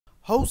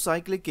How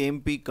cyclic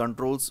AMP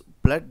controls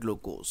blood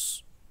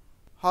glucose.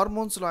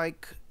 Hormones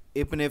like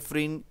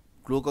epinephrine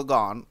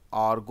glucagon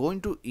are going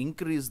to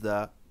increase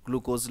the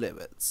glucose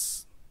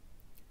levels.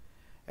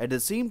 At the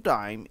same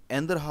time,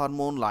 another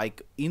hormone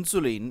like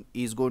insulin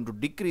is going to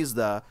decrease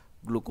the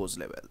glucose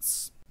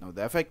levels. Now,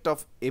 the effect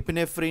of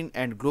epinephrine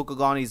and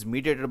glucagon is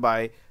mediated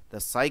by the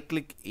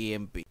cyclic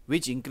AMP,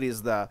 which increase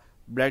the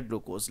blood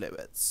glucose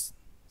levels.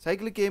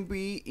 Cyclic AMP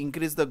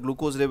increase the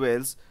glucose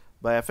levels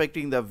by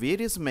affecting the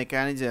various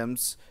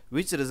mechanisms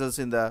which results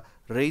in the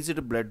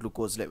raised blood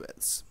glucose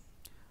levels.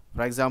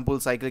 For example,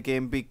 cyclic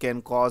AMP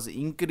can cause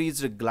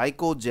increased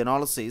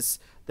glycogenolysis,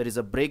 that is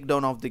a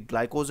breakdown of the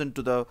glycogen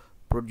to the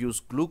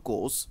produced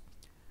glucose,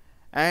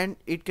 and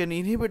it can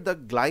inhibit the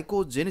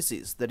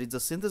glycogenesis, that is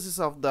the synthesis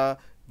of the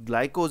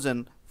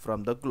glycogen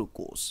from the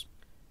glucose.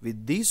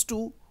 With these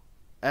two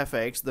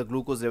effects, the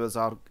glucose levels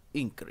are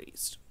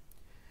increased.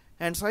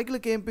 And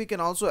cyclic AMP can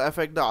also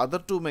affect the other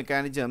two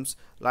mechanisms,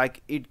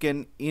 like it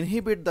can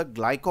inhibit the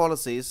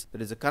glycolysis,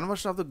 that is a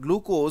conversion of the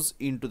glucose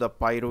into the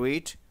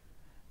pyruvate,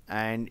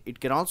 and it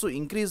can also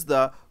increase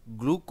the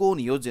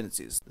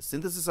gluconeogenesis, the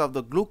synthesis of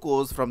the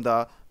glucose from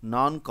the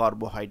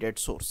non-carbohydrate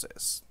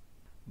sources.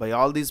 By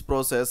all these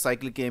processes,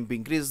 cyclic AMP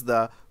increases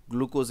the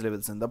glucose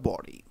levels in the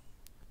body.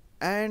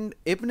 And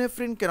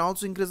epinephrine can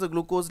also increase the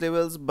glucose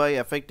levels by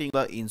affecting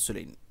the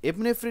insulin.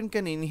 Epinephrine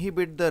can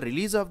inhibit the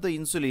release of the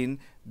insulin,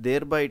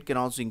 thereby it can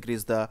also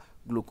increase the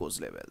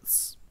glucose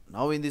levels.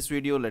 Now in this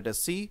video, let us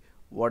see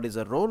what is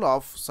the role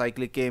of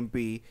cyclic AMP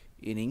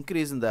in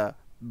increasing the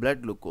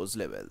blood glucose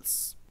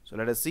levels. So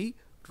let us see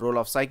role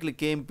of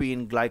cyclic AMP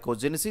in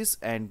glycogenesis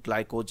and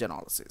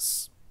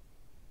glycogenolysis.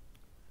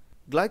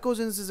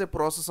 Glycogenesis is a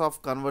process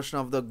of conversion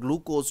of the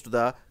glucose to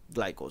the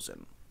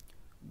glycogen.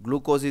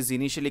 Glucose is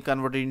initially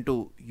converted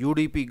into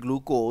UDP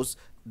glucose,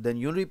 then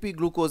UDP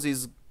glucose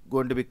is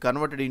going to be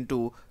converted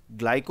into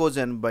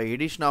glycogen by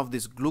addition of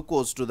this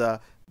glucose to the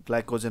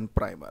glycogen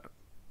primer.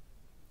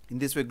 In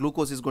this way,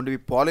 glucose is going to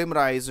be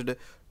polymerized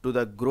to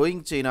the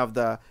growing chain of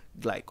the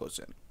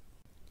glycogen.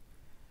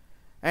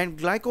 And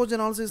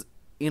glycogenolysis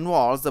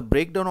involves the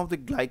breakdown of the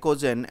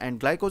glycogen, and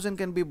glycogen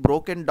can be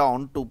broken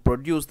down to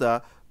produce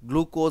the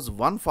glucose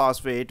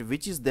 1-phosphate,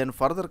 which is then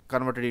further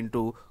converted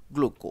into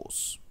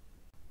glucose.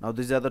 Now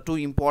these are the two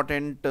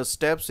important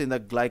steps in the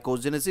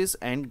glycogenesis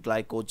and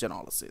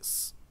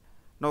glycogenolysis.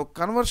 Now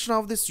conversion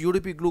of this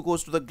UDP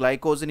glucose to the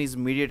glycogen is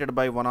mediated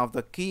by one of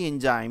the key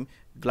enzyme,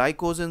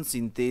 glycogen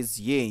synthase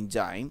A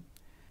enzyme.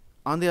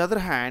 On the other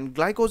hand,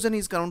 glycogen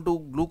is converted to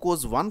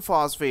glucose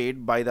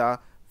 1-phosphate by the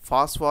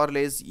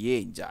phosphorylase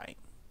A enzyme.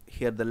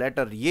 Here the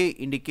letter A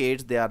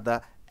indicates they are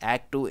the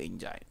active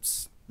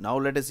enzymes. Now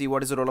let us see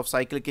what is the role of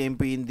cyclic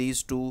AMP in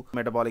these two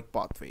metabolic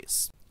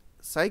pathways.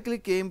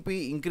 Cyclic AMP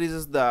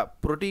increases the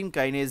protein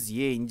kinase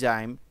A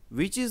enzyme,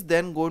 which is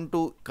then going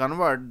to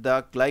convert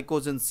the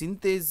glycogen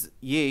synthase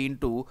A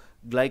into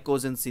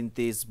glycogen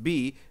synthase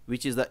B,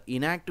 which is the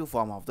inactive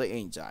form of the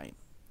enzyme.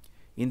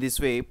 In this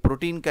way,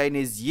 protein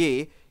kinase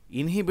A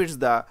inhibits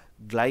the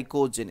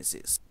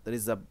glycogenesis, that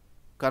is the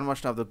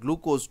conversion of the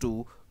glucose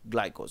to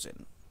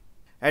glycogen.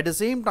 At the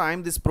same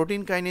time, this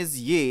protein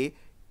kinase A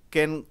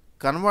can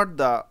convert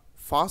the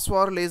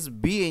phosphorylase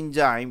B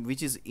enzyme,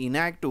 which is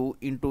inactive,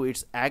 into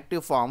its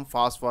active form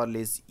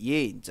phosphorylase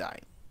A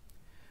enzyme.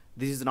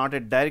 This is not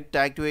a direct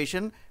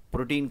activation.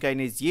 Protein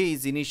kinase A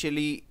is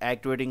initially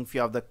activating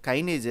few of the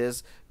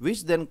kinases,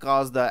 which then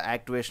cause the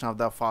activation of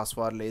the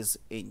phosphorylase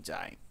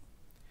enzyme.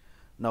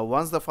 Now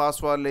once the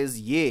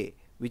phosphorylase A,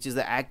 which is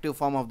the active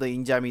form of the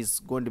enzyme, is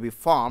going to be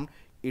formed,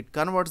 it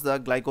converts the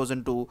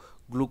glycogen to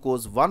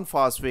glucose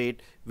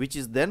 1-phosphate, which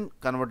is then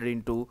converted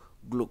into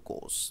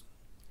glucose.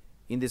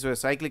 In this way,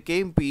 cyclic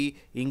AMP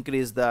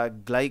increases the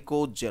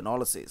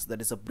glycogenolysis,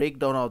 that is a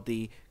breakdown of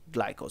the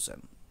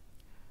glycogen.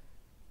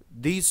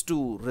 These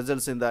two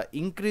results in the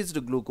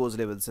increased glucose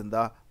levels in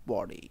the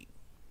body.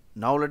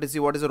 Now let us see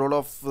what is the role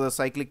of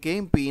cyclic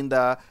AMP in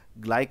the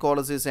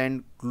glycolysis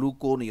and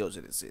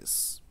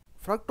gluconeogenesis.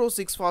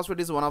 Fructose 6-phosphate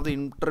is one of the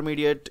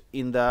intermediate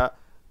in the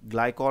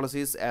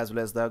glycolysis as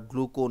well as the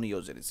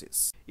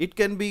gluconeogenesis. It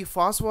can be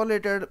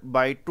phosphorylated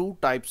by two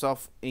types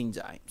of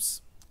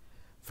enzymes.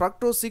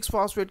 Fructose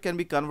 6-phosphate can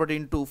be converted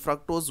into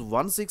fructose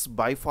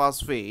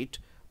 1,6-biphosphate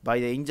by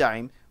the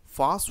enzyme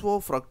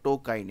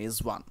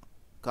phosphofructokinase 1,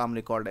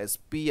 commonly called as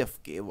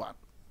PFK1.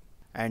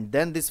 And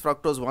then this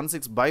fructose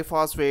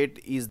 1,6-biphosphate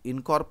is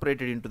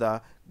incorporated into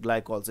the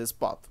glycolysis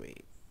pathway.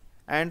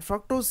 And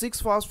fructose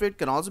 6-phosphate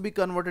can also be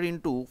converted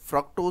into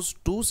fructose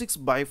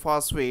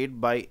 2,6-biphosphate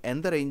by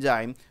another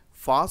enzyme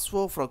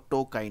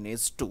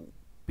phosphofructokinase 2,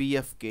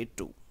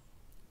 PFK2.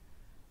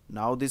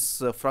 Now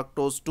this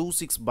fructose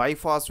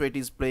 2,6-biphosphate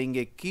is playing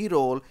a key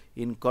role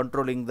in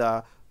controlling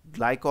the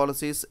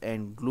glycolysis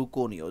and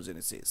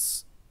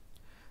gluconeogenesis.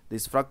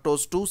 This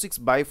fructose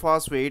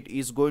 2,6-biphosphate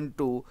is going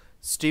to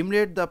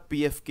stimulate the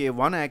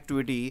PFK1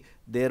 activity,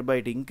 thereby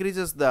it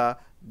increases the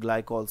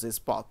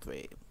glycolysis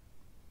pathway.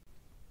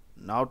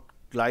 Now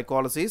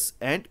glycolysis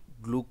and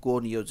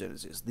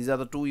gluconeogenesis. These are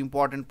the two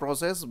important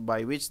processes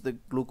by which the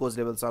glucose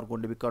levels are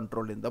going to be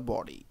controlled in the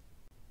body.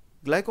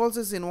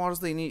 Glycolysis involves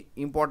the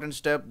important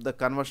step, the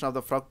conversion of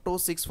the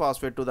fructose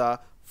 6-phosphate to the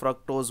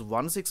fructose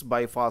 1,6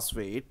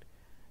 biphosphate,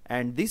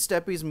 and this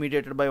step is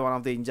mediated by one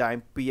of the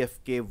enzyme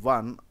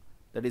PFK1,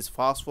 that is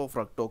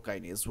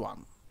phosphofructokinase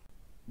 1.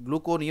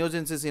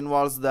 Gluconeogenesis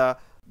involves the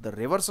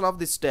reversal of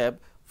this step.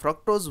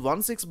 Fructose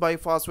 1,6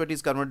 biphosphate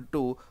is converted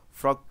to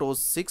fructose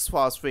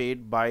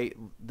 6-phosphate by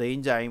the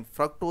enzyme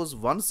fructose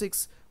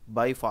 1,6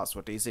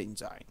 biphosphatase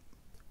enzyme.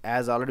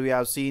 As already we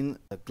have seen,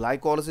 the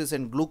glycolysis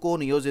and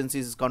gluconeogenesis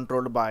is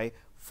controlled by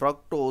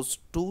fructose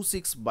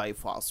 2,6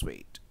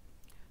 biphosphate.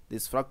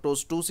 This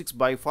fructose 2,6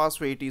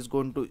 biphosphate is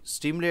going to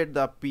stimulate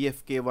the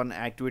PFK1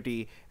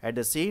 activity. At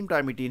the same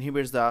time, it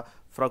inhibits the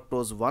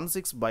fructose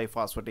 1,6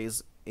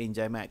 biphosphatase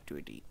enzyme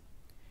activity.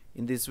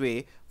 In this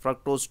way,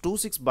 fructose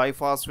 2,6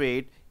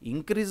 biphosphate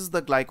increases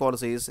the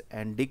glycolysis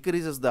and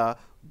decreases the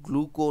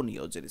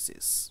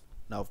gluconeogenesis.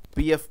 Now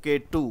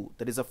PFK2,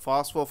 that is a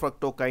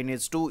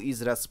phosphofructokinase 2,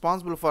 is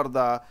responsible for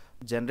the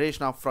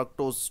generation of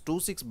fructose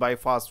 2,6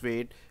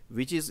 biphosphate,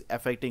 which is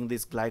affecting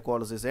this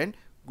glycolysis and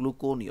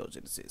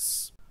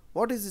gluconeogenesis.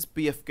 What is this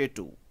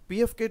PFK2?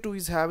 PFK2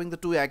 is having the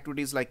two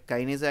activities like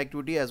kinase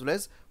activity as well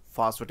as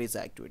phosphatase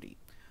activity.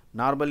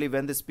 Normally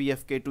when this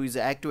PFK2 is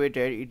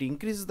activated, it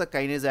increases the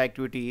kinase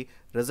activity,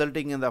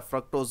 resulting in the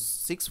fructose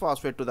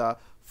 6-phosphate to the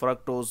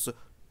fructose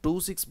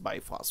 2,6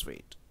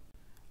 biphosphate.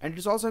 And it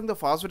is also having the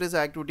phosphatase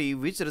activity,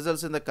 which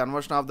results in the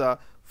conversion of the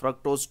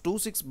fructose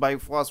 2,6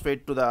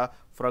 biphosphate to the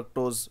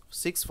fructose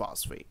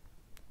 6-phosphate.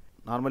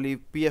 Normally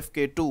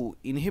PFK2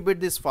 inhibit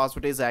this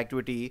phosphatase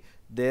activity,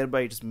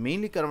 thereby it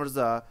mainly converts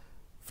the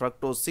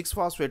fructose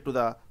 6-phosphate to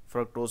the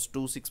fructose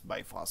 2,6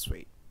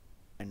 biphosphate.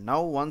 And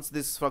now once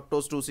this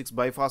fructose 2,6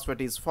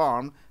 biphosphate is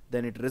formed,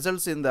 then it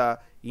results in the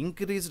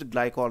increased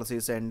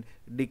glycolysis and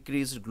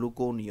decreased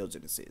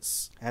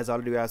gluconeogenesis. As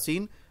already we have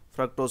seen,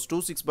 fructose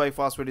 2,6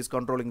 biphosphate is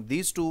controlling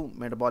these two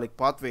metabolic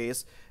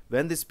pathways.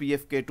 When this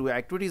PFK2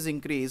 activity is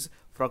increased,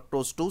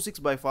 fructose 2,6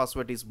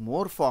 biphosphate is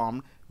more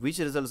formed, which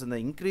results in the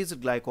increased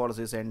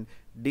glycolysis and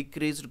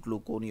decreased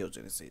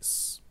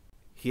gluconeogenesis.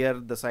 Here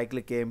the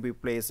cyclic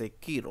AMP plays a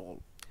key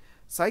role.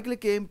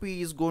 Cyclic AMP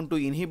is going to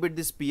inhibit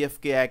this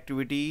PFK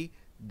activity,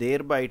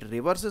 thereby it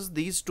reverses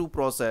these two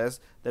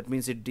processes. That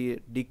means it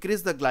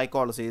decreases the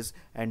glycolysis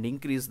and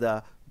increase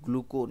the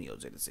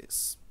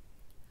gluconeogenesis.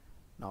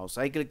 Now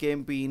cyclic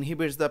AMP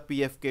inhibits the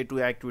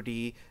PFK2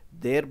 activity,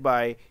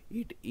 thereby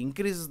it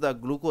increases the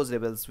glucose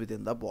levels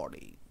within the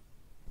body.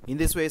 In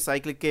this way,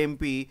 cyclic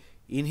AMP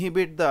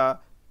inhibit the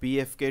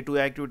PFK2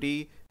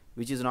 activity,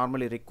 which is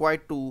normally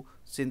required to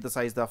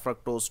synthesize the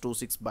fructose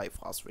 2,6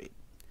 biphosphate.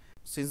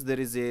 Since there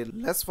is a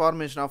less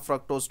formation of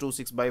fructose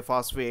 2,6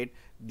 biphosphate,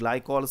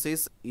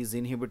 glycolysis is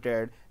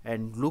inhibited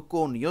and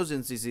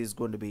gluconeogenesis is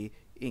going to be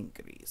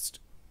increased.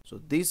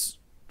 So this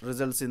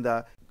results in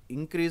the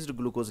increased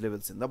glucose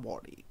levels in the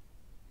body.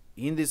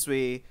 In this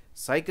way,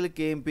 cyclic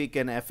AMP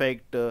can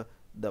affect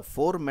the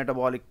four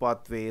metabolic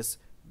pathways: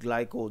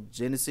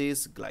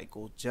 glycogenesis,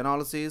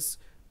 glycogenolysis,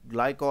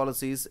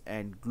 glycolysis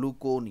and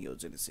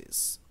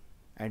gluconeogenesis,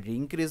 and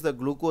increase the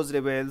glucose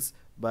levels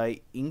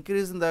by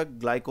increasing the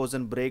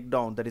glycogen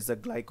breakdown, that is the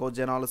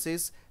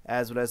glycogenolysis,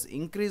 as well as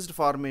increased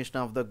formation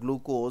of the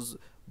glucose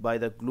by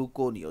the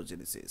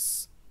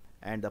gluconeogenesis.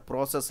 And the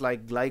process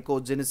like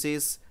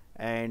glycogenesis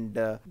and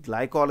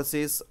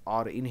glycolysis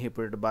are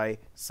inhibited by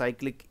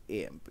cyclic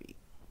AMP.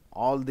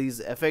 All these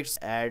effects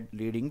add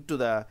leading to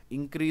the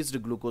increased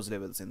glucose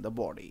levels in the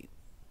body.